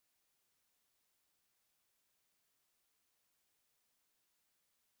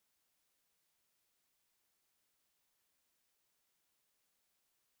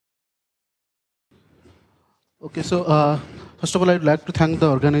Okay, so first of all, I'd like to thank the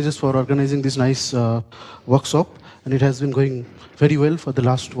organizers for organizing this nice workshop, and it has been going very well for the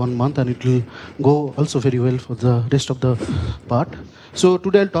last 1 month, and it will go also very well for the rest of the part. So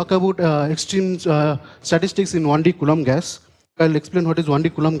today I'll talk about extreme statistics in 1D Coulomb gas. I'll explain what is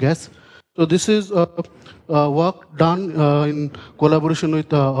 1D Coulomb gas. So this is work done in collaboration with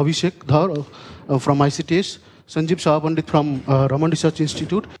Abhishek Dhar from ICTS, Sanjeev Shah Pandit from Raman Research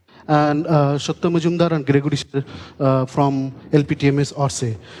Institute, and Satya Majumdar and Gregory from LPTMS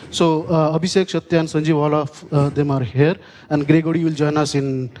Orsay. So Abhishek, Satya and Sanjeev, all of them are here, and Gregory will join us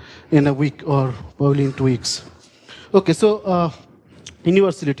in a week or probably in 2 weeks. Okay, so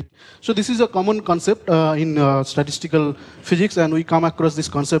universality. So this is a common concept in statistical physics, and we come across this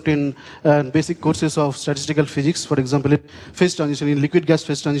concept in basic courses of statistical physics, for example, in phase transition, in liquid gas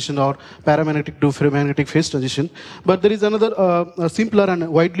phase transition, or paramagnetic to ferromagnetic phase transition. But there is another simpler and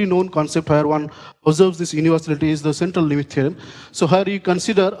widely known concept where one observes this universality is the central limit theorem. So here you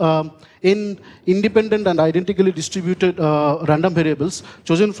consider in independent and identically distributed random variables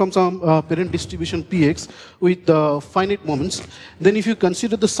chosen from some parent distribution Px with finite moments. Then if you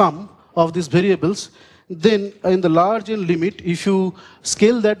consider the sum of these variables, then in the large n limit, if you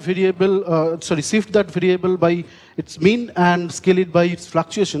scale that variable, shift that variable by its mean and scale it by its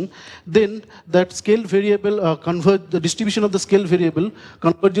fluctuation, then that scale variable the distribution of the scale variable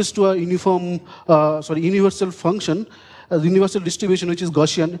converges to a universal function, the universal distribution, which is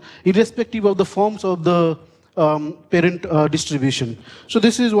Gaussian, irrespective of the forms of the parent distribution. So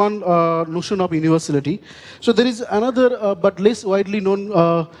this is one notion of universality. So there is another but less widely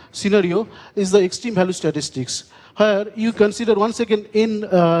known scenario is the extreme value statistics. Here you consider once again in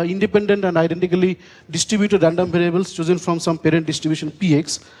independent and identically distributed random variables chosen from some parent distribution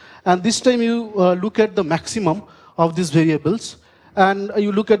Px, and this time you look at the maximum of these variables, and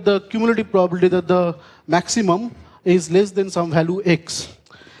you look at the cumulative probability that the maximum is less than some value x.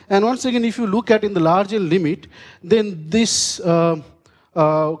 And once again, if you look at in the large L limit, then this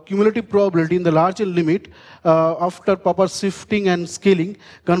cumulative probability in the large L limit after proper shifting and scaling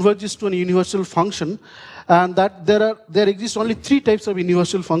converges to a universal function, and that there exist only 3 types of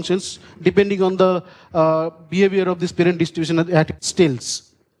universal functions depending on the behavior of this parent distribution at its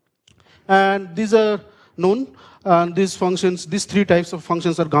tails. And these are known, and these 3 types of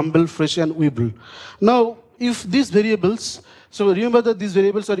functions are Gumbel, Fresh, and Weibull. Now, if these variables, so remember that these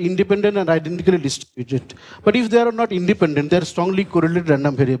variables are independent and identically distributed. But if they are not independent, they are strongly correlated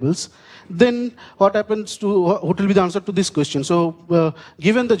random variables, then what will be the answer to this question? So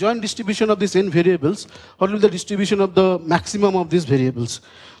given the joint distribution of these n variables, what will be the distribution of the maximum of these variables?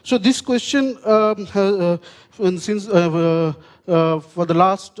 So this question, since for the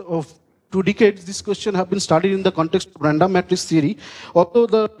last of 2 decades, this question has been studied in the context of random matrix theory. Although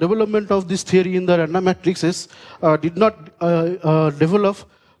the development of this theory in the random matrices did not develop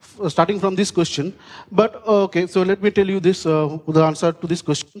starting from this question. But okay, so let me tell you this, the answer to this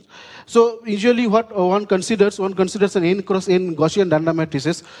question. So usually what one considers an n cross n Gaussian random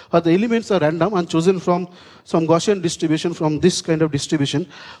matrices where the elements are random and chosen from some Gaussian distribution, from this kind of distribution,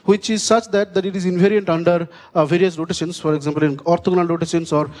 which is such that it is invariant under various rotations, for example in orthogonal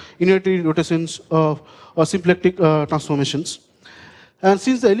rotations or unitary rotations or symplectic transformations. And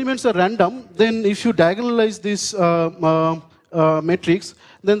since the elements are random, then if you diagonalize this matrix,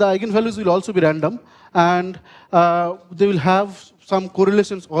 then the eigenvalues will also be random, and they will have some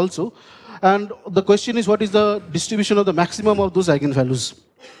correlations also. And the question is, what is the distribution of the maximum of those eigenvalues?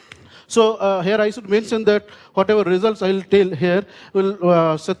 So here I should mention that whatever results I will tell here,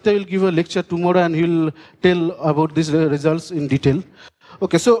 Satya will give a lecture tomorrow and he will tell about these results in detail.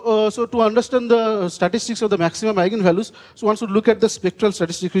 Okay, so to understand the statistics of the maximum eigenvalues, so one should look at the spectral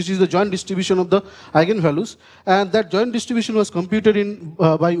statistics, which is the joint distribution of the eigenvalues, and that joint distribution was computed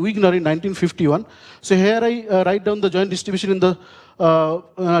by Wigner in 1951. So here I write down the joint distribution in the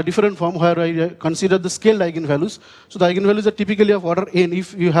different form, where I consider the scaled eigenvalues. So the eigenvalues are typically of order n.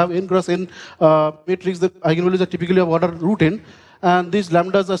 If you have n cross n matrix, the eigenvalues are typically of order root n, and these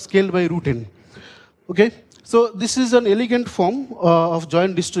lambdas are scaled by root n. Okay. So this is an elegant form of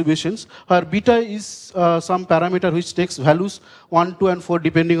joint distributions, where beta is some parameter which takes values 1, 2, and 4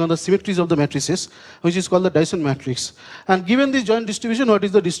 depending on the symmetries of the matrices, which is called the Dyson matrix. And given this joint distribution, what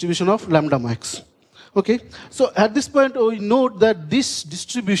is the distribution of lambda max? Okay. So at this point, we note that this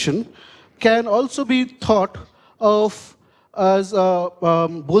distribution can also be thought of as a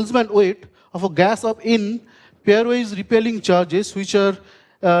Boltzmann weight of a gas of n pairwise repelling charges, which are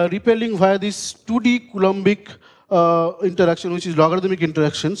repelling via this 2D Coulombic interaction, which is logarithmic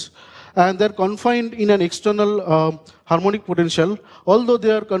interactions, and they're confined in an external harmonic potential, although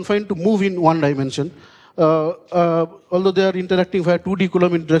they are confined to move in one dimension. although they are interacting via 2D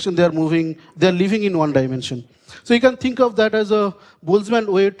Coulomb interaction, they are living in one dimension. So you can think of that as a Boltzmann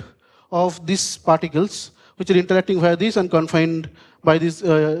weight of these particles, which are interacting via this and confined by this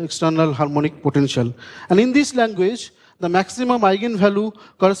external harmonic potential. And in this language, the maximum eigenvalue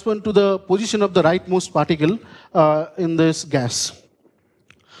corresponds to the position of the rightmost particle in this gas.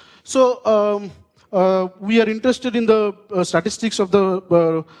 So we are interested in the statistics of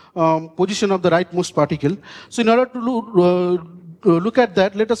the position of the rightmost particle. So in order to look at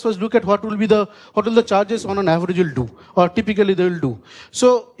that, let us first look at what will the charges on an average will do, or typically they will do.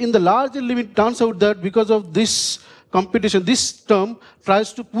 So in the large limit, it turns out that because of this computation, this term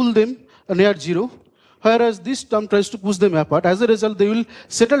tries to pull them near zero, whereas this term tries to push them apart. As a result, they will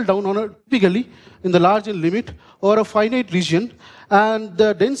settle down on typically in the large limit or a finite region, and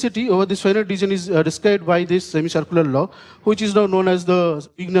the density over this finite region is described by this semicircular law, which is now known as the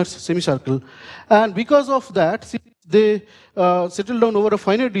Wigner's semicircle. And because of that, they settle down over a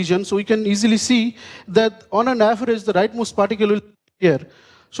finite region, so we can easily see that on an average, the rightmost particle will be here.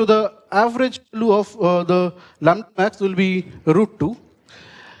 So the average value of the lambda max will be √2.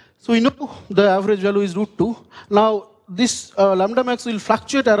 So we know the average value is √2. Now this lambda max will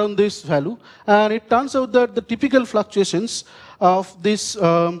fluctuate around this value, and it turns out that the typical fluctuations of this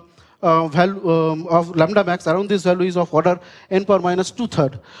value of lambda max around this value is of order n power minus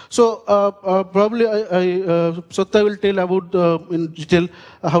 2/3. So probably Satya will tell about in detail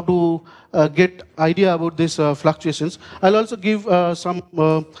how to get idea about these fluctuations. I'll also give some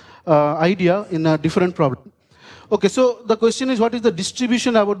idea in a different problem. Okay, so the question is, what is the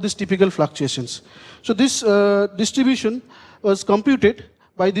distribution about these typical fluctuations? So this distribution was computed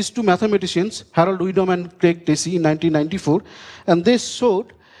by these two mathematicians, Harold Widom and Craig Tacey, in 1994, and they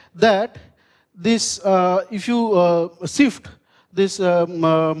showed that this, if you shift this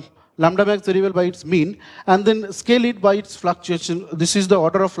lambda max variable by its mean and then scale it by its fluctuation, this is the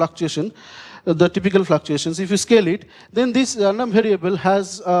order of fluctuation, the typical fluctuations. If you scale it, then this random variable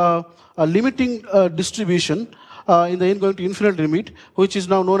has a limiting distribution in the n going to infinite limit, which is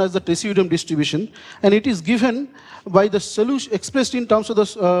now known as the Tacey-Widom distribution, and it is given by the solution expressed in terms of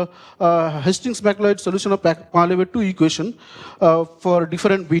the Hastings-MacLeod solution of Poincare 2 equation for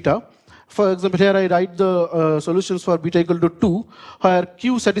different beta. For example, here I write the solutions for beta equal to 2, where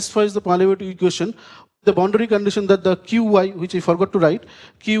Q satisfies the Poincare 2 equation, the boundary condition that the Qy, which I forgot to write,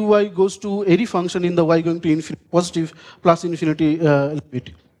 Qy goes to any function in the y going to infinity, positive plus infinity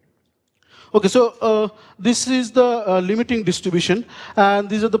limit. Okay, so this is the limiting distribution, and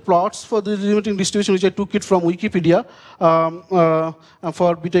these are the plots for the limiting distribution, which I took it from Wikipedia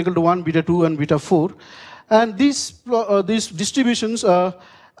for beta equal to 1, beta 2, and beta 4. And these distributions are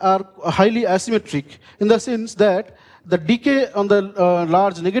highly asymmetric in the sense that the decay on the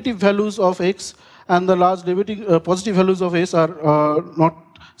large negative values of x and the large positive values of s are not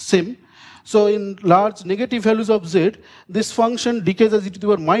same. So in large negative values of z, this function decays as e to the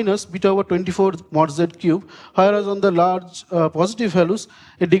power minus beta over 24 mod z cube, whereas on the large positive values,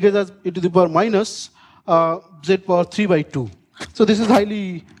 it decays as e to the power minus z power 3/2. So this is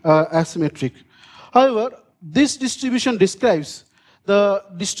highly asymmetric. However, this distribution describes the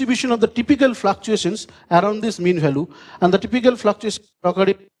distribution of the typical fluctuations around this mean value, and the typical fluctuations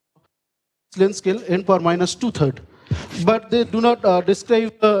occurring length scale n power minus 2/3. But they do not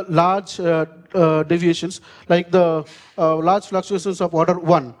describe the large deviations, like the large fluctuations of order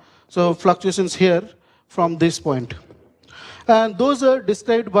 1. So fluctuations here from this point. And those are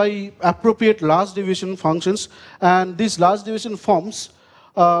described by appropriate large deviation functions, and these large deviation forms,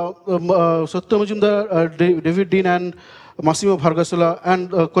 Satya Majumdar, David Dean, and Massimo Vargasala and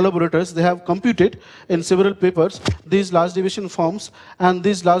collaborators, they have computed in several papers these large deviation forms and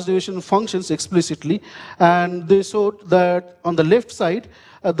these large deviation functions explicitly, and they showed that on the left side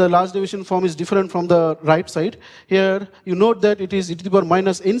the large deviation form is different from the right side. Here you note that it is e to the power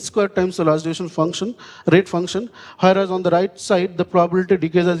minus n squared times the large deviation function, rate function, whereas on the right side the probability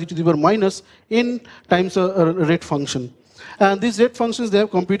decays as e to the power minus n times a rate function. And these rate functions they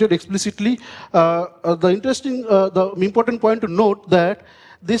have computed explicitly. The important point to note that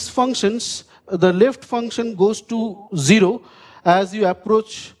these functions, the left function goes to 0 as you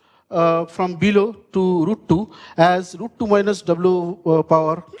approach from below to √2 as √2 minus w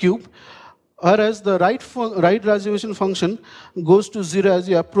power cube, whereas the right reservation function goes to 0 as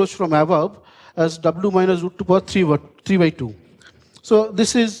you approach from above as w minus √2 power 3/2. So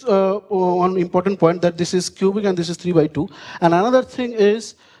this is one important point, that this is cubic and this is 3/2. And another thing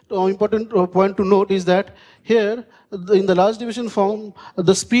is important point to note is that Here, in the large deviation form,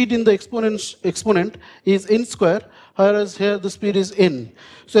 the speed in the exponent is n square, whereas here the speed is n.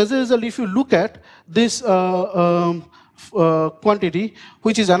 So as a result, if you look at this quantity,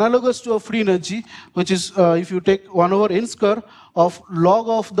 which is analogous to a free energy, which is if you take 1 over n square of log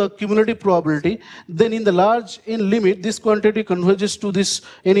of the cumulative probability, then in the large n limit, this quantity converges to this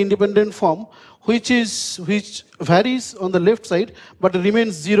n independent form, which varies on the left side, but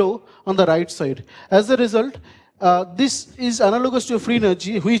remains 0 on the right side. As a result, this is analogous to a free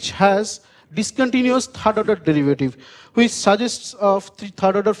energy, which has discontinuous third order derivative, which suggests of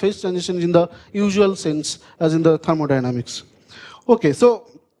third order phase transitions in the usual sense as in the thermodynamics. Okay, so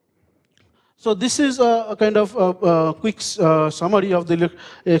this is a kind of quick summary of the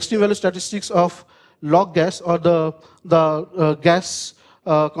extreme value statistics of log gas, or the gas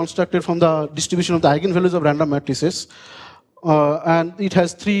constructed from the distribution of the eigenvalues of random matrices. And it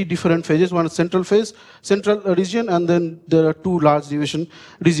has 3 different phases. One is central phase, central region, and then there are 2 large deviation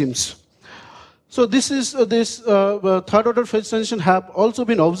regimes. So this is third order phase transition have also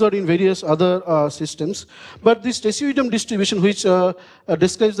been observed in various other systems, but this decision distribution, which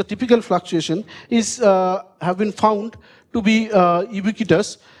describes the typical fluctuation, have been found to be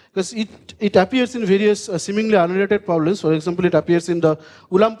ubiquitous, because it appears in various seemingly unrelated problems. For example, it appears in the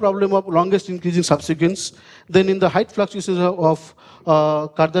Coulomb problem of longest increasing subsequence, then in the height fluctuations of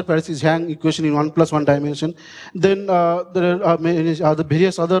Kardar-Paresis-Yang equation in 1+1 dimension. Then there are the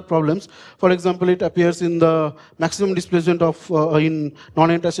various other problems. For example, it appears in the maximum displacement of in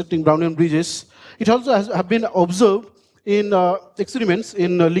non-intersecting Brownian bridges. It also have been observed in experiments,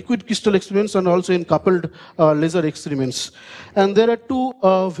 in liquid crystal experiments, and also in coupled laser experiments. And there are 2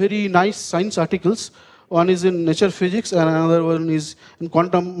 very nice science articles. One is in Nature Physics, and another one is in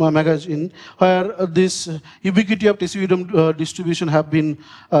Quantum Magazine, where this ubiquity of decision distribution have been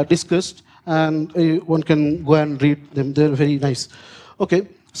discussed, and one can go and read them. They're very nice. Okay,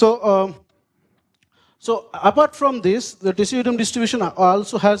 so apart from this, the decision distribution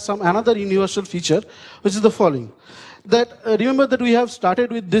also has another universal feature, which is the following. That remember that we have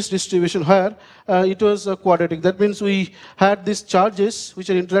started with this distribution where it was quadratic. That means we had these charges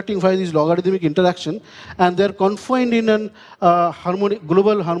which are interacting via this logarithmic interaction, and they are confined in an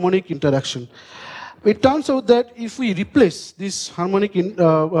global harmonic interaction. It turns out that if we replace this harmonic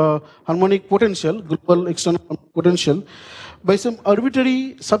potential, global external potential, by some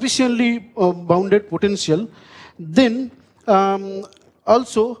arbitrary sufficiently bounded potential, then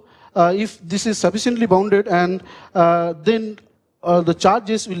also if this is sufficiently bounded, and then the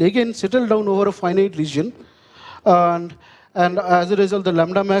charges will again settle down over a finite region, and as a result the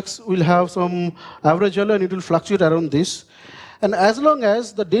lambda max will have some average value and it will fluctuate around this. And as long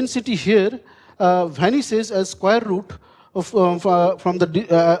as the density here vanishes as square root of, from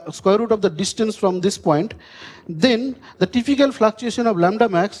the square root of the distance from this point, then the typical fluctuation of lambda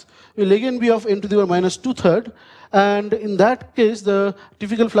max will again be of n to the power minus 2/3, and in that case the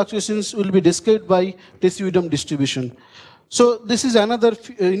typical fluctuations will be described by decision distribution. So this is another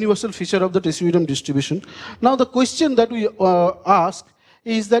universal feature of the decision distribution. Now the question that we ask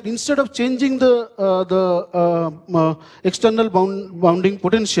is that instead of changing the external bounding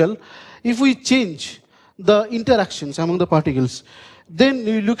potential, if we change the interactions among the particles, then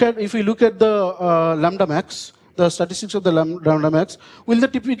if we look at the lambda max, the statistics of the lambda max, will the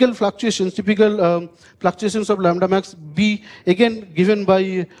typical fluctuations of lambda max be again given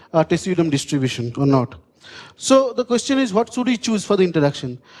by decision distribution or not? So the question is, what should we choose for the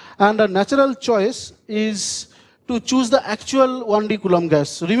interaction? And a natural choice is to choose the actual 1D Coulomb gas.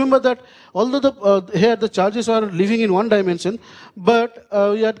 So remember that although here the charges are living in one dimension, but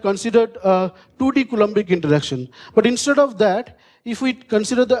we had considered 2D Coulombic interaction. But instead of that, if we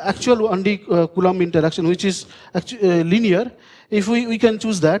consider the actual 1D Coulomb interaction, which is linear, if we can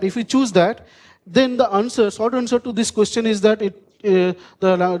choose that. If we choose that, then the short answer to this question is that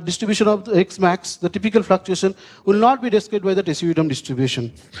the distribution of the X max, the typical fluctuation, will not be described by the decision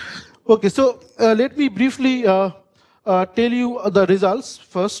distribution. Okay, so let me briefly tell you the results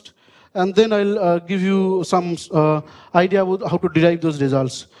first, and then I'll give you some idea about how to derive those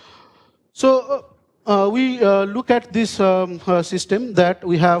results. So we look at this system that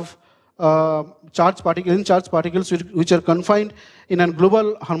we have charged particles which are confined in a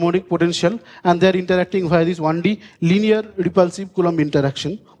global harmonic potential, and they're interacting via this 1D linear repulsive Coulomb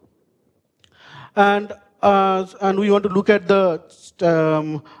interaction. And we want to look at the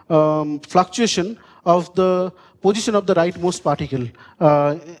fluctuation of the position of the rightmost particle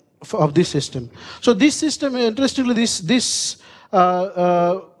of this system. So this system, interestingly, this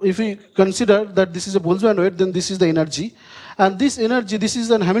if we consider that this is a Boltzmann weight, then this is the energy. And this energy, this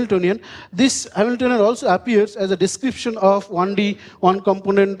is an Hamiltonian. This Hamiltonian also appears as a description of 1D, one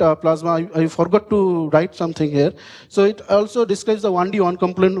component plasma. I forgot to write something here. So it also describes the 1D, one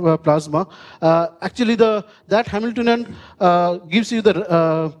component plasma. Actually, that Hamiltonian gives you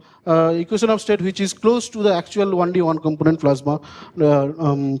the equation of state which is close to the actual 1D, one component plasma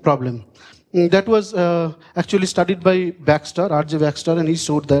problem. That was actually studied by Baxter, R.J. Baxter, and he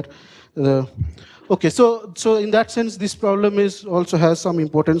showed that. Okay, so in that sense, this problem also has some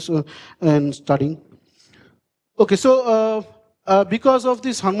importance in studying. Okay, so because of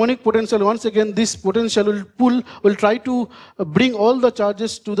this harmonic potential, once again, this potential will try to bring all the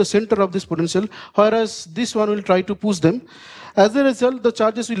charges to the center of this potential, whereas this one will try to push them. As a result, the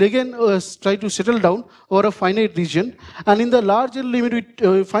charges will again try to settle down over a finite region. And in the larger limit,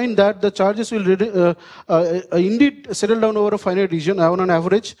 we find that the charges will indeed settle down over a finite region on an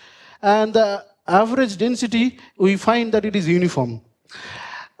average. And the average density, we find that it is uniform.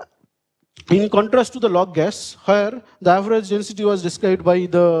 In contrast to the log gas, where the average density was described by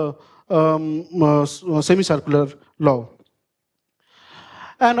the semicircular law.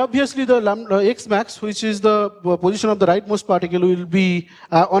 And obviously the x max, which is the position of the rightmost particle, will be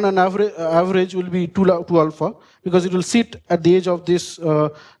on an average will be 2 alpha, because it will sit at the edge of this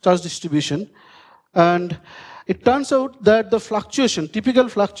charge distribution. And it turns out that the fluctuation, typical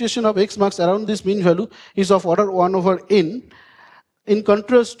fluctuation of x max around this mean value is of order 1 over n, in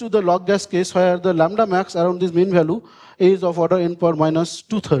contrast to the log gas case, where the lambda max around this mean value is of order n power minus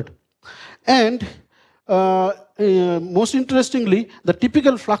 2/3. And most interestingly, the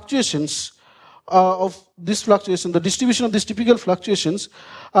typical fluctuations of this fluctuation, the distribution of these typical fluctuations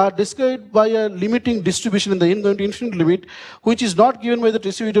are described by a limiting distribution in the n going to infinite limit, which is not given by the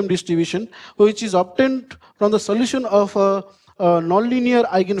Tessier-Ulam distribution, which is obtained from the solution of a nonlinear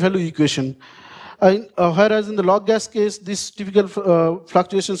eigenvalue equation. Whereas in the log gas case, these typical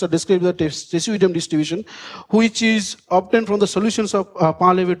fluctuations are described by the Tessier-Ulam distribution, which is obtained from the solutions of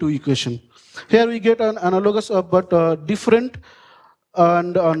Parleve-2 equation. Here we get an analogous but different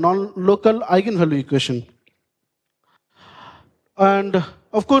and non-local eigenvalue equation. And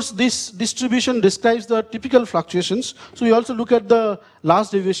of course, this distribution describes the typical fluctuations. So we also look at the large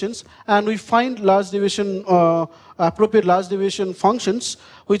deviations, and we find large deviation, appropriate large deviation functions,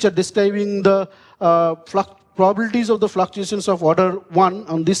 which are describing the probabilities of the fluctuations of order 1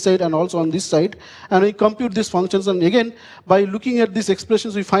 on this side and also on this side. And we compute these functions, and again, by looking at these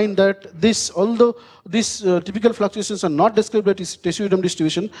expressions, we find that although these typical fluctuations are not described by Tessier-Ulam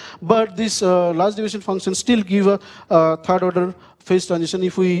distribution, but these large deviation functions still give a third order phase transition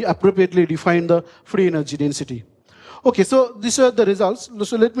if we appropriately define the free energy density. Okay, so these are the results.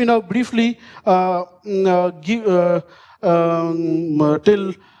 So let me now briefly tell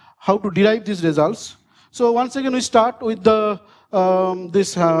how to derive these results. So once again, we start with the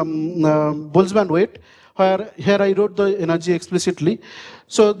this Boltzmann weight, where here I wrote the energy explicitly.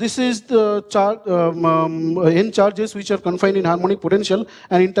 So this is the n charges which are confined in harmonic potential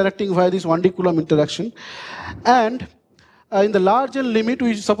and interacting via this 1D Coulomb interaction. And in the larger limit,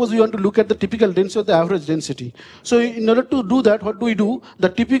 suppose we want to look at the typical density of the average density. So in order to do that, what do we do? The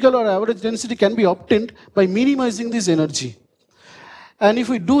typical or average density can be obtained by minimizing this energy. And if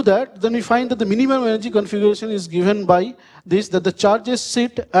we do that, then we find that the minimum energy configuration is given by this, that the charges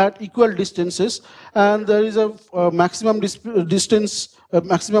sit at equal distances, and there is a maximum distance,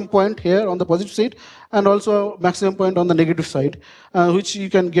 maximum point here on the positive side, and also a maximum point on the negative side, which you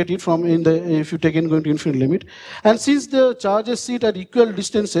can get it from if you take n going to infinite limit. And since the charges sit at equal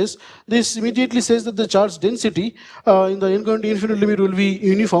distances, this immediately says that the charge density in the n going to infinite limit will be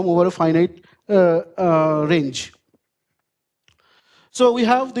uniform over a finite range. So we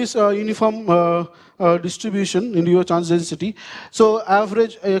have this uniform distribution in your charge density. So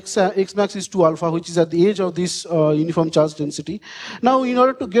average x max is 2 alpha, which is at the edge of this uniform charge density. Now, in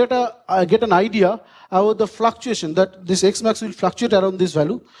order to get an idea about the fluctuation, that this x max will fluctuate around this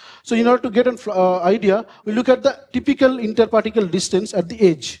value. So in order to get an idea, we look at the typical interparticle distance at the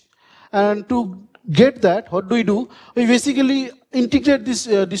edge. And to get that, what do? We basically integrate this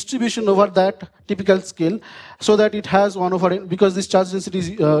distribution over that typical scale, so that it has 1 over n, because this charge density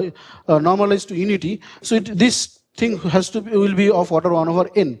is normalized to unity. So this thing will be of order 1 over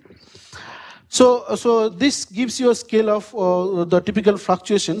n. So this gives you a scale of the typical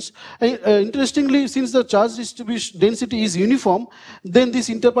fluctuations. Interestingly, since the charge distribution density is uniform, then this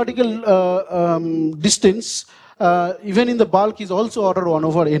interparticle distance, even in the bulk, is also order 1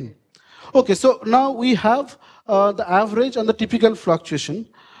 over n. Okay, so now we have the average and the typical fluctuation.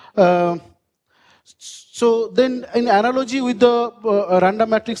 So then in analogy with the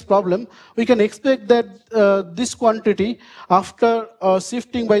random matrix problem, we can expect that this quantity, after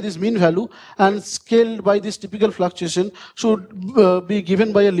shifting by this mean value and scaled by this typical fluctuation, should be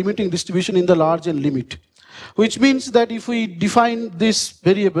given by a limiting distribution in the large n limit. Which means that if we define this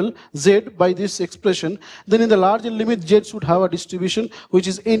variable z by this expression, then in the large n limit z should have a distribution which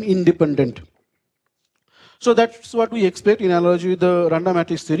is n independent. So that's what we expect in analogy with the random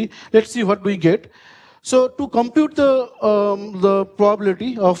matrix theory. Let's see what we get. So to compute the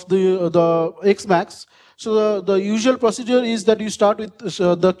probability of the x max, so the usual procedure is that you start with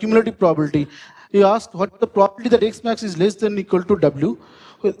the cumulative probability. You ask what the probability that x max is less than or equal to w,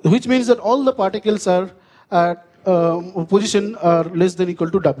 which means that all the particles are at position are less than or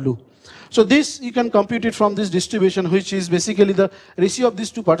equal to w. So this you can compute it from this distribution, which is basically the ratio of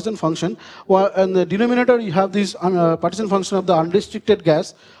these two partition function. And the denominator you have this partition function of the unrestricted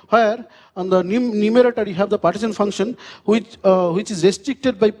gas, where on the numerator you have the partition function which is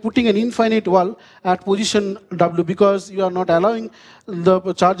restricted by putting an infinite wall at position w, because you are not allowing the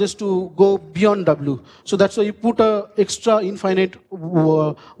charges to go beyond w. So that's why you put a extra infinite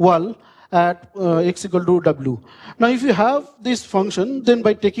wall at x equal to w. Now if you have this function, then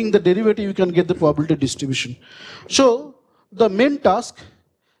by taking the derivative you can get the probability distribution. So the main task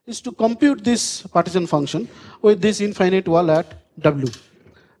is to compute this partition function with this infinite wall at w,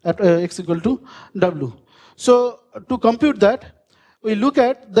 at x equal to w. So to compute that, we look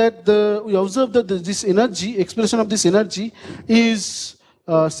at that we observe that this energy, expression of this energy is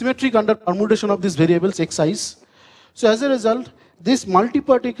symmetric under permutation of these variables xi's. So as a result, this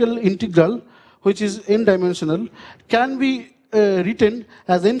multi-particle integral, which is n-dimensional, can be written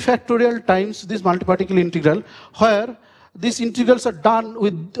as n factorial times this multi-particle integral, where these integrals are done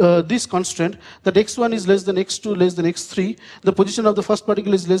with this constraint that x1 is less than x2 less than x3, the position of the first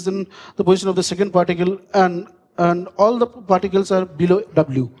particle is less than the position of the second particle, and all the particles are below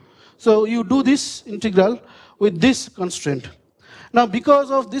w. So you do this integral with this constraint. Now because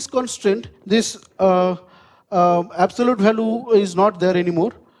of this constraint, this absolute value is not there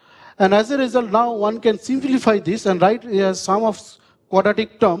anymore, and as a result now one can simplify this and write as sum of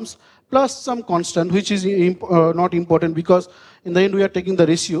quadratic terms plus some constant, which is not important because in the end we are taking the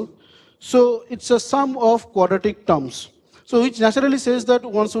ratio. So it's a sum of quadratic terms, so which naturally says that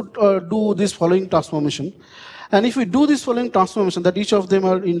one should do this following transformation. And if we do this following transformation, that each of them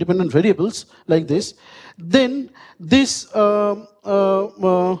are independent variables like this, then this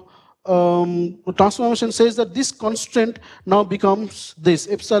transformation says that this constraint now becomes this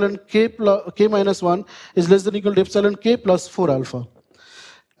epsilon k minus 1 is less than or equal to epsilon k plus 4 alpha.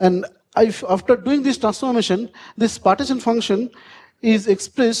 And after doing this transformation, this partition function is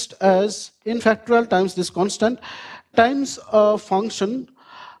expressed as n factorial times this constant times a function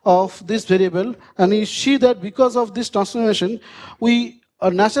of this variable, and you see that because of this transformation we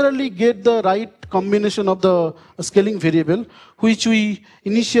naturally get the right combination of the scaling variable which we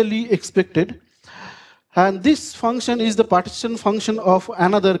initially expected. And this function is the partition function of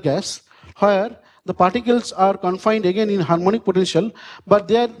another gas, where the particles are confined again in harmonic potential, but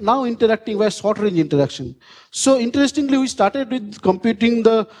they are now interacting by short range interaction. So interestingly, we started with computing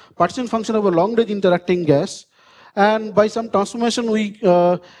the partition function of a long range interacting gas, and by some transformation we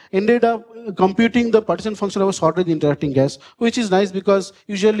ended up computing the partition function of a short range interacting gas, which is nice because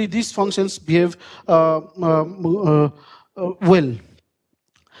usually these functions behave well.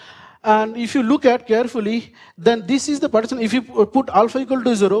 And if you look at carefully, then this is the partition. If you put alpha equal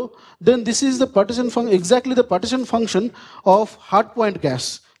to 0, then this is the partition function, exactly the partition function of hardpoint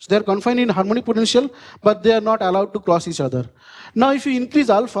gas. So they are confined in harmonic potential, but they are not allowed to cross each other. Now if you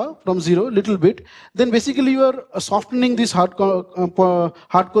increase alpha from 0 little bit, then basically you are softening this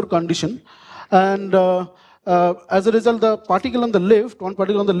hardcore condition, and as a result the particle on the left, one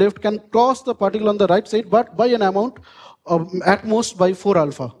particle on the left can cross the particle on the right side, but by an amount of at most by 4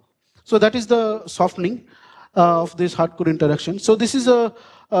 alpha. So that is the softening of this hardcore interaction. So this is a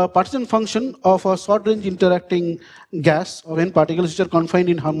partition function of a short range interacting gas of n particles which are confined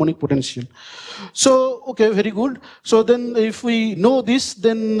in harmonic potential. So okay, very good. So then if we know this,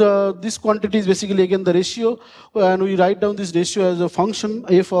 then this quantity is basically again the ratio, and we write down this ratio as a function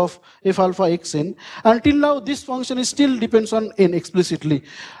f of f alpha xn. Until now this function is still depends on n explicitly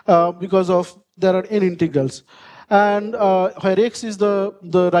because of there are n integrals, and where x is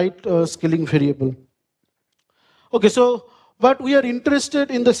the right scaling variable. Okay, so But we are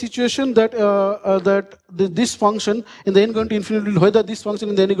interested in the situation that this function in the n going to infinity, whether this function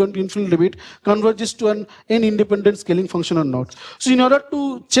in the n going to infinity limit converges to an n-independent scaling function or not. So in order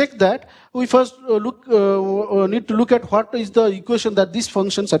to check that, we first need to look at what is the equation that this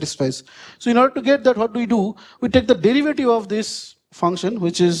function satisfies. So in order to get that, what do? We take the derivative of this function,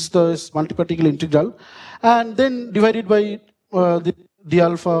 which is the multi-particle integral, and then divide it by the d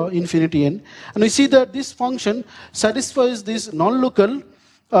alpha infinity n, and we see that this function satisfies this non-local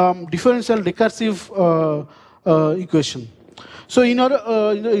differential recursive equation. So in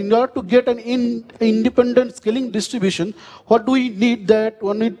order to get an independent scaling distribution, what do we need? That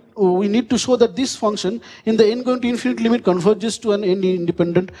we need to show that this function in the n going to infinity limit converges to an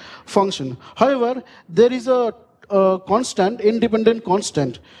n-independent function. However, there is a constant, n-dependent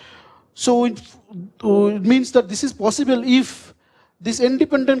constant. So it means that this is possible if this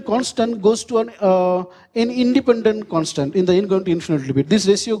n-dependent constant goes to an independent constant in the n going to infinity limit. This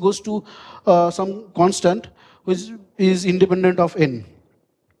ratio goes to some constant which is independent of n.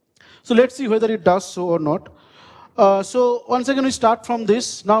 So let's see whether it does so or not. So once again we start from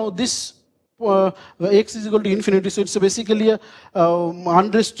this. Now this x is equal to infinity, so it's basically a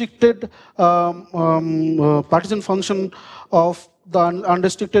unrestricted partition function of the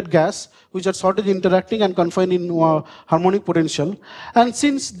unrestricted gas, which are shortage interacting and confined in harmonic potential. And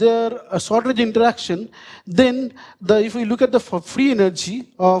since there are shortage interaction, then if we look at the free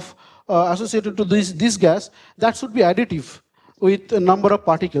energy of associated to this gas, that should be additive with a number of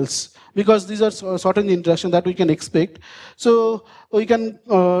particles, because these are shortage interaction that we can expect. So we can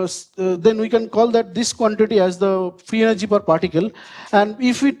then we can call that this quantity as the free energy per particle, and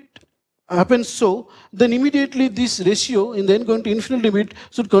if it happens so, then immediately this ratio in the n going to infinity limit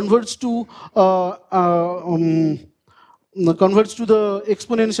should converge to the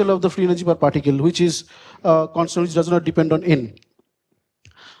exponential of the free energy per particle, which is constant, which does not depend on n.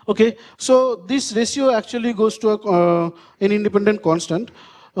 Okay, so this ratio actually goes to an independent constant,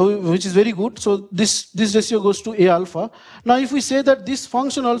 which is very good. So this ratio goes to a alpha. Now if we say that this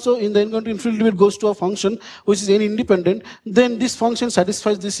function also in the n going to infinity limit goes to a function which is n independent, then this function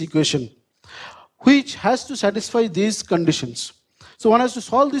satisfies this equation, which has to satisfy these conditions. So one has to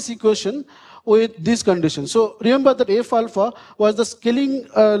solve this equation with these conditions. So remember that f alpha was the scaling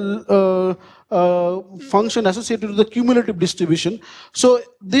function associated with the cumulative distribution. So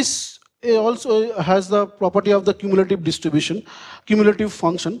this also has the property of the cumulative distribution, cumulative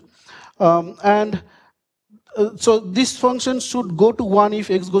function. So this function should go to 1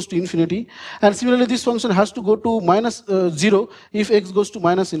 if x goes to infinity, and similarly this function has to go to minus 0 if x goes to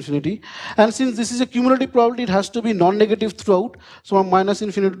minus infinity. And since this is a cumulative probability, it has to be non-negative throughout, so from minus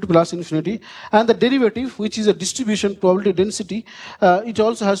infinity to plus infinity. And the derivative, which is a distribution probability density, it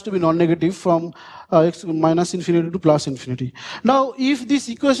also has to be non-negative from x minus infinity to plus infinity. Now if this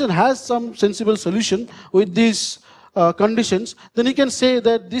equation has some sensible solution with these conditions, then you can say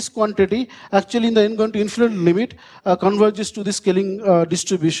that this quantity actually in the n going to infinity limit converges to the scaling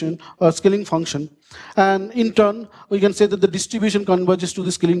distribution or scaling function, and in turn we can say that the distribution converges to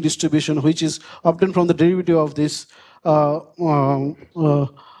the scaling distribution, which is obtained from the derivative of this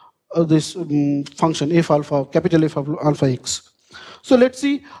function f alpha, capital F alpha x. So let's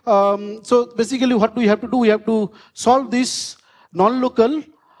see. So basically what do we have to do? We have to solve this non-local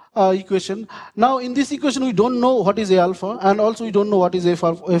equation. Now in this equation we don't know what is a alpha, and also we don't know what is f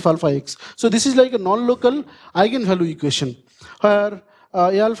alpha x. So this is like a non-local eigenvalue equation where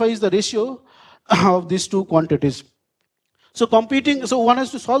a alpha is the ratio of these two quantities. So so one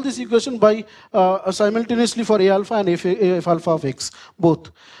has to solve this equation by simultaneously for a alpha and f alpha of x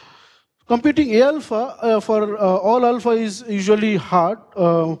both. Computing a alpha for all alpha is usually hard.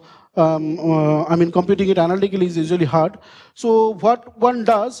 I mean, computing it analytically is usually hard. So what one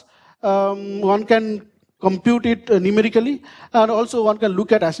does, one can compute it numerically, and also one can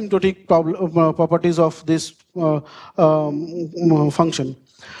look at asymptotic properties of this function.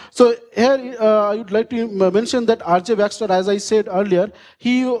 So here I would like to mention that R.J. Baxter, as I said earlier,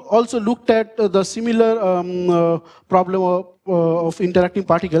 he also looked at the similar problem of interacting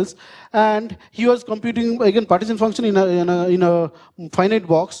particles, and he was computing again partition function in a finite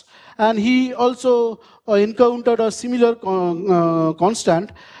box, and he also encountered a similar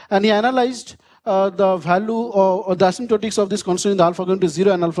constant, and he analyzed the value or the asymptotics of this constant in the alpha going to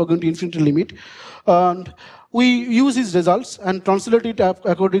 0 and alpha going to infinity limit. And we use his results and translate it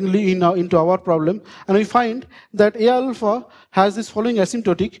accordingly into our problem, and we find that a alpha has this following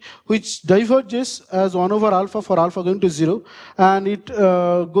asymptotic, which diverges as 1 over alpha for alpha going to 0, and it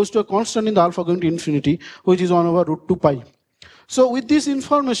goes to a constant in the alpha going to infinity, which is 1 over root 2 pi. So with this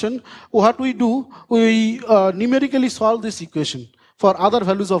information, what we do, we numerically solve this equation for other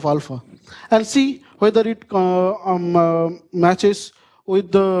values of alpha and see whether it matches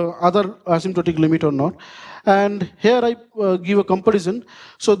with the other asymptotic limit or not. And here I give a comparison.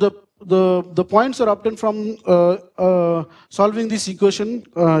 So the points are obtained from solving this equation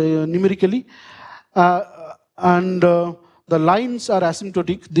numerically, and the lines are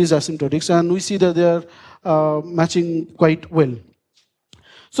asymptotic, these asymptotics, and we see that they are matching quite well.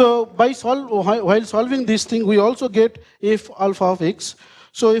 So while solving this thing, we also get f alpha of x.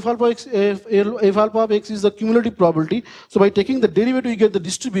 So if alpha of x is the cumulative probability, so by taking the derivative, we get the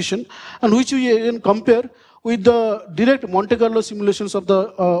distribution, and which we again compare with the direct Monte Carlo simulations of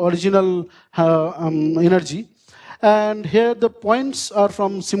the original energy. And here the points are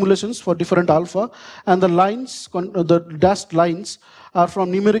from simulations for different alpha, and the lines, the dashed lines, are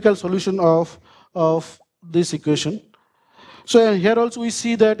from numerical solution of this equation. So here also we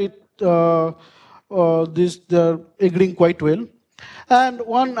see that they're agreeing quite well. And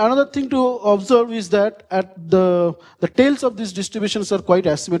another thing to observe is that at the tails of these distributions are quite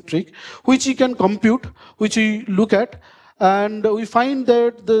asymmetric, which you can compute, which we look at, and we find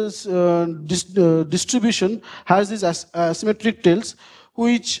that this distribution has these asymmetric tails,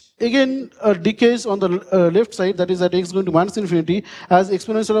 which again decays on the left side, that is at x going to minus infinity, as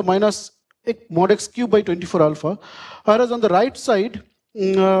exponential of minus mod x cubed by 24 alpha, whereas on the right side,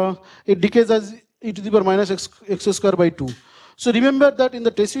 it decays as e to the power minus x square by 2. So remember that in the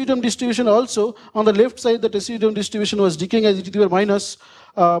Tessier-Ulam distribution also, on the left side, the Tessier-Ulam distribution was decaying as e to the power minus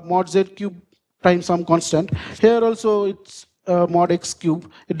mod z cube times some constant. Here also it's mod x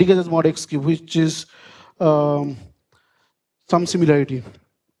cube, it decays as mod x cube, which is some similarity.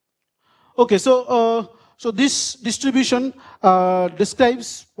 Okay, so this distribution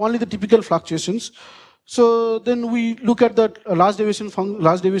describes only the typical fluctuations. So then we look at the large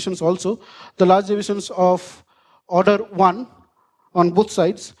deviations also, the large deviations of order 1 on both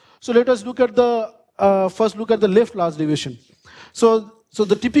sides. So let us look at the first look at the left large deviation. So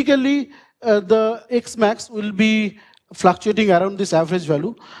typically the x max will be fluctuating around this average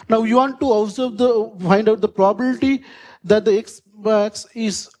value. Now you want to find out the probability that the x max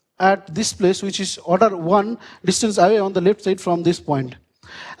is at this place, which is order 1 distance away on the left side from this point.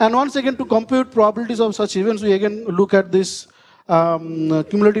 And once again, to compute probabilities of such events, we again look at this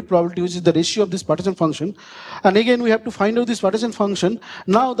cumulative probability, which is the ratio of this partition function. And again, we have to find out this partition function.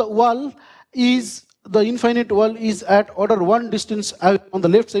 Now the infinite wall is at order 1 distance away on the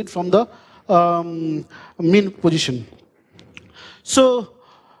left side from the mean position. So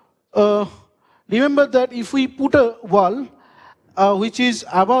remember that if we put a wall which is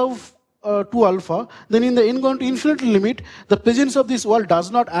above 2 alpha, then in the n going to infinity limit, the presence of this wall does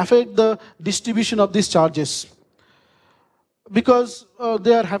not affect the distribution of these charges, because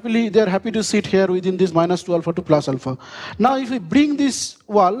they are happy to sit here within this minus 2 alpha to plus alpha. Now if we bring this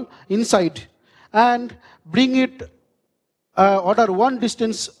wall inside and bring it order 1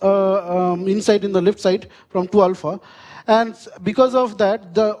 distance inside in the left side from 2 alpha, and because of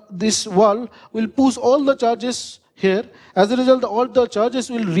that this wall will push all the charges here. As a result, all the charges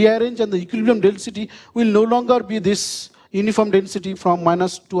will rearrange and the equilibrium density will no longer be this uniform density from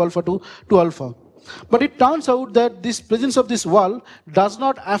minus 2 alpha to 2 alpha. But it turns out that this presence of this wall does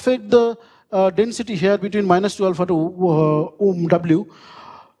not affect the density here between minus 2 alpha to w.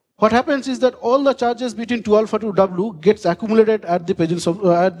 What happens is that all the charges between 2 alpha to w gets accumulated at the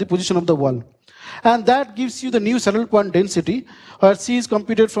position of the wall. And that gives you the new saddle point density, where C is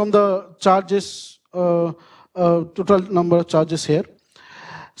computed from the charges, total number of charges here.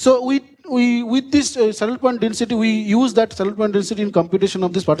 So with this saddle point density, we use that saddle point density in computation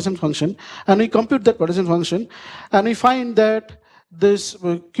of this partition function, and we compute that partition function, and we find that this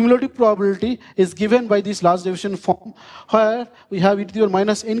cumulative probability is given by this large deviation form, where we have e to the power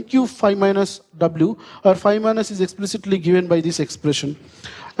minus n cube phi minus w, or phi minus is explicitly given by this expression.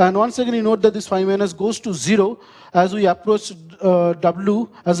 And once again, you note that this phi minus goes to 0 as we approach w,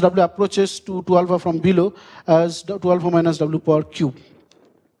 as w approaches to 2 alpha from below, as 2 alpha minus w power cube.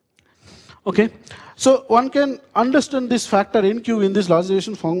 Okay, so one can understand this factor n cube in this large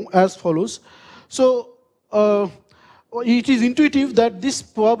deviation form as follows. So it is intuitive that this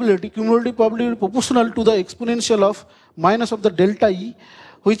probability, cumulative probability, is proportional to the exponential of minus of the delta E,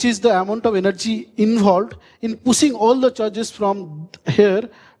 which is the amount of energy involved in pushing all the charges from here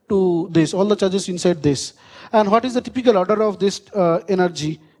to this, all the charges inside this. And what is the typical order of this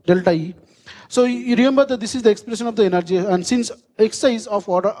energy, delta E? So you remember that this is the expression of the energy, and since xi is of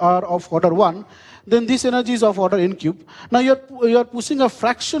order r of order 1, then this energy is of order n cube. Now you are pushing a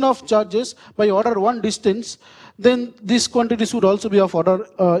fraction of charges by order 1 distance, then these quantities would also be of order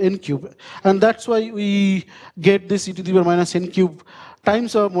n cube. And that's why we get this e to the power minus n cube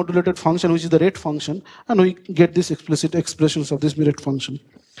times a modulated function, which is the rate function, and we get these explicit expressions of this rate function.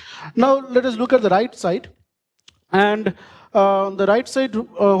 Now let us look at the right side. And on the right side,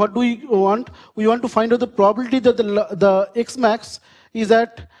 what do we want? We want to find out the probability that the x max is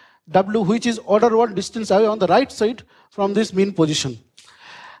at w, which is order 1 distance away on the right side from this mean position.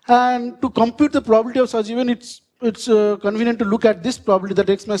 And to compute the probability of such event, it's convenient to look at this probability that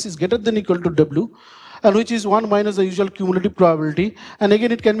x max is greater than or equal to w, and which is 1 minus the usual cumulative probability. And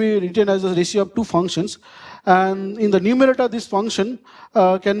again, it can be written as a ratio of two functions. And in the numerator, this function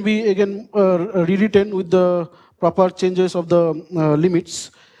can be again rewritten with the proper changes of the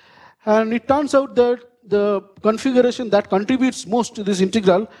limits. And it turns out that the configuration that contributes most to this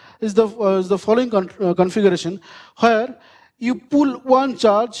integral is the following configuration, where you pull one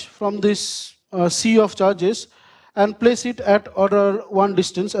charge from this sea of charges and place it at order 1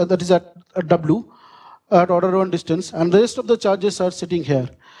 distance, that is at w, at order 1 distance, and the rest of the charges are sitting here.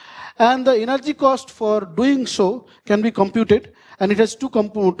 And the energy cost for doing so can be computed, and it has two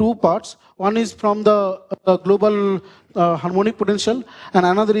parts. One is from the global harmonic potential, and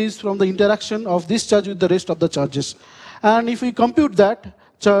another is from the interaction of this charge with the rest of the charges. And if we compute that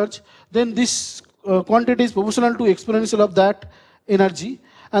charge, then this quantity is proportional to exponential of that energy,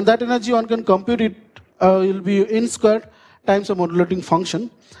 and that energy one can compute it will be n squared times a modulating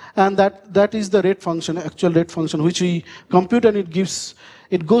function, and that is the rate function, actual rate function, which we compute, and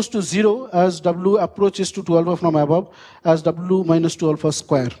it goes to 0 as w approaches to 2 alpha from above as w minus 2 alpha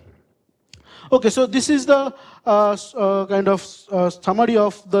square. Okay, so this is the kind of summary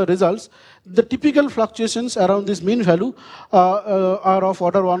of the results. The typical fluctuations around this mean value are of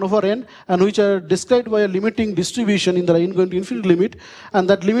order 1 over n, and which are described by a limiting distribution in the n going to infinity limit, and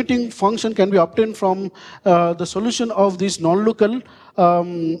that limiting function can be obtained from the solution of this non-local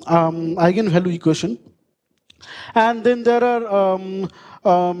eigenvalue equation. And then there are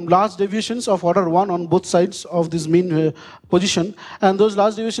large deviations of order 1 on both sides of this mean position, and those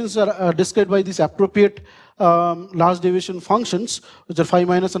large deviations are described by these appropriate large deviation functions, which are phi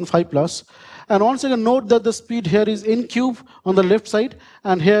minus and phi plus. And once again, note that the speed here is n cube on the left side,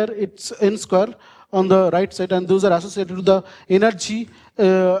 and here it's n square on the right side, and those are associated with the energy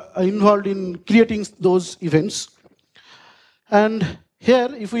involved in creating those events. And here,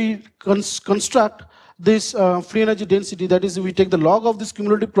 if we construct this free energy density, that is, we take the log of this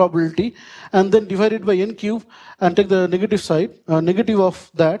cumulative probability and then divide it by n cube and take the negative side, negative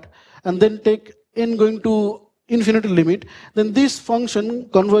of that, and then take n going to infinity limit, then this function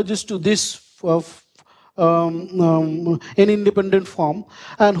converges to this n-independent form,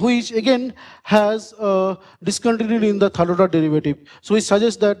 and which again has discontinuity in the third order derivative. So it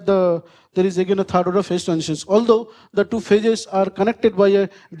suggests that there is again a third order phase transitions, although the two phases are connected by a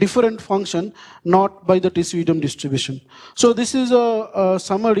different function, not by the TC-Widom distribution. So this is a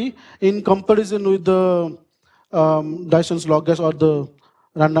summary in comparison with the Dyson's log gas or the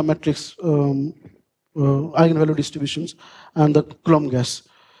random matrix eigenvalue distributions and the Coulomb gas.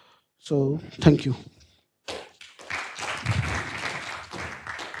 So thank you.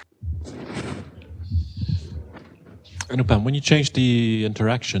 Anupam, when you change the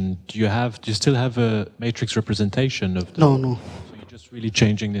interaction, do you still have a matrix representation of the... No. So you're just really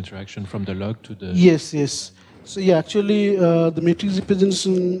changing the interaction from the log to the... Yes. So yeah, actually the matrix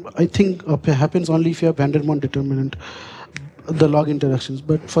representation, I think happens only if you have van der Monde determinant, the log interactions.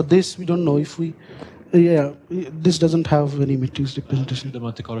 But for this, we don't know if we... this doesn't have any matrix representation. The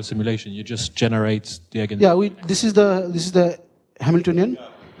Monte Carlo simulation, you just generate the eigen... Yeah, this is the Hamiltonian,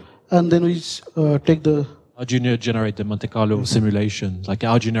 and then we take the... How do you generate the Monte Carlo simulation? Like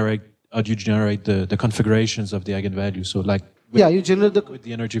how do you generate the configurations of the eigenvalue? So like you generate with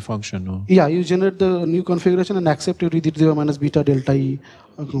the energy function. Or? Yeah, you generate the new configuration and accept it with e⁻ minus beta delta E.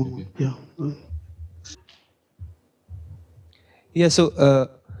 Okay. Yeah. So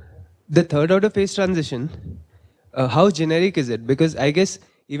the third order phase transition, how generic is it? Because I guess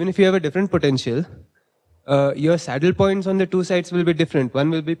even if you have a different potential, your saddle points on the two sides will be different. One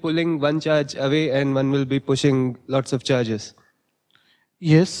will be pulling one charge away and one will be pushing lots of charges.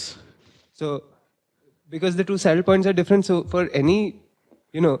 Yes. So, because the two saddle points are different, so for any,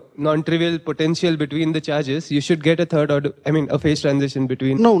 non-trivial potential between the charges, you should get a third order, a phase transition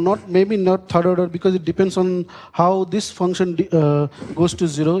between... No, maybe not third order, because it depends on how this function goes to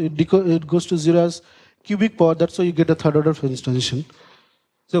 0. It goes to 0 as cubic power, that's why you get a third order phase transition.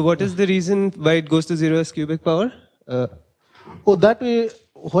 So what is the reason why it goes to 0 as cubic power? That way,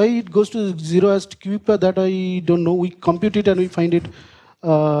 why it goes to 0 as cubic power, that I don't know. We compute it and we find it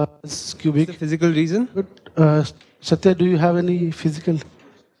as cubic. What's the physical reason? But Satya, do you have any physical?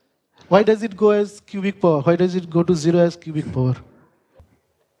 Why does it go as cubic power? Why does it go to 0 as cubic power?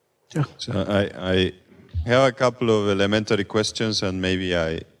 Yeah. So I have a couple of elementary questions, and maybe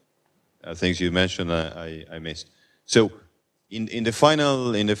things you mentioned I missed. So in the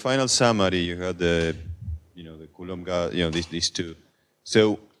final summary, you had the Coulomb gas, these two.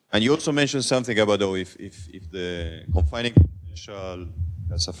 So, and you also mentioned something about if the confining potential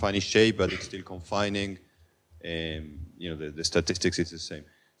has a funny shape, but it's still confining, the statistics is the same.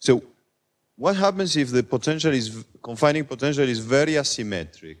 So what happens if the confining potential is very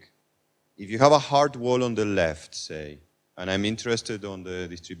asymmetric? If you have a hard wall on the left, say, and I'm interested on the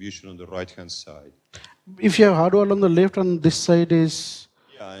distribution on the right-hand side. If you have hard wall on the left and this side is...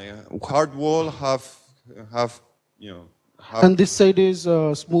 Yeah, hard wall have and this side is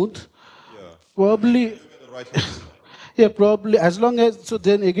smooth. Yeah. Probably... yeah, probably, as long as... So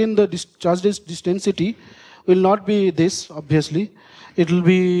then again, the charge density will not be this, obviously. It will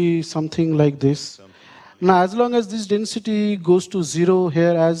be something like this. Now, as long as this density goes to 0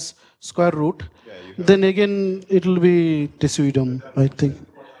 here as square root, then again it will be deciduum, I think.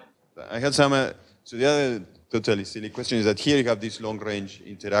 I had some, so the other totally silly question is that here you have this long-range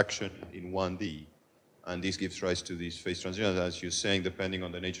interaction in 1D, and this gives rise to these phase transitions. As you're saying, depending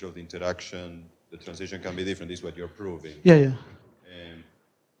on the nature of the interaction, the transition can be different. This is what you're proving. Yeah, yeah.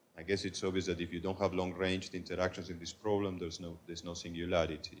 I guess it's obvious that if you don't have long-range interactions in this problem, there's no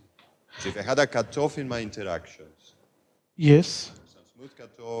singularity. So if I had a cutoff in my interactions, yes, some smooth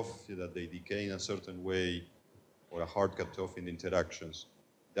cutoff that they decay in a certain way, or a hard cutoff in interactions,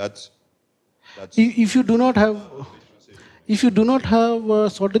 that's if you do not have a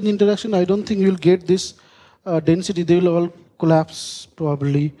certain interaction, I don't think you'll get this density. They will all collapse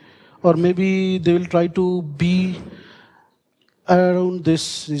probably, or maybe they will try to be around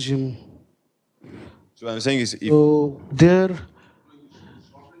this regime. So what I'm saying is, so there.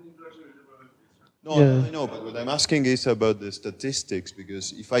 No, yeah. I know, but what I'm asking is about the statistics,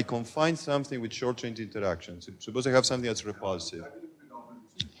 because if I confine something with short-range interactions, suppose I have something that's repulsive.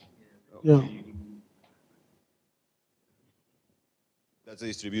 Yeah. That's the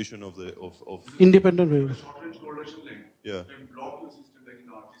distribution of independent variables. Yeah.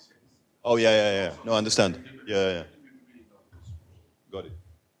 Oh, yeah. No, I understand. Yeah. Got it.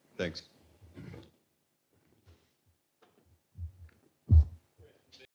 Thanks.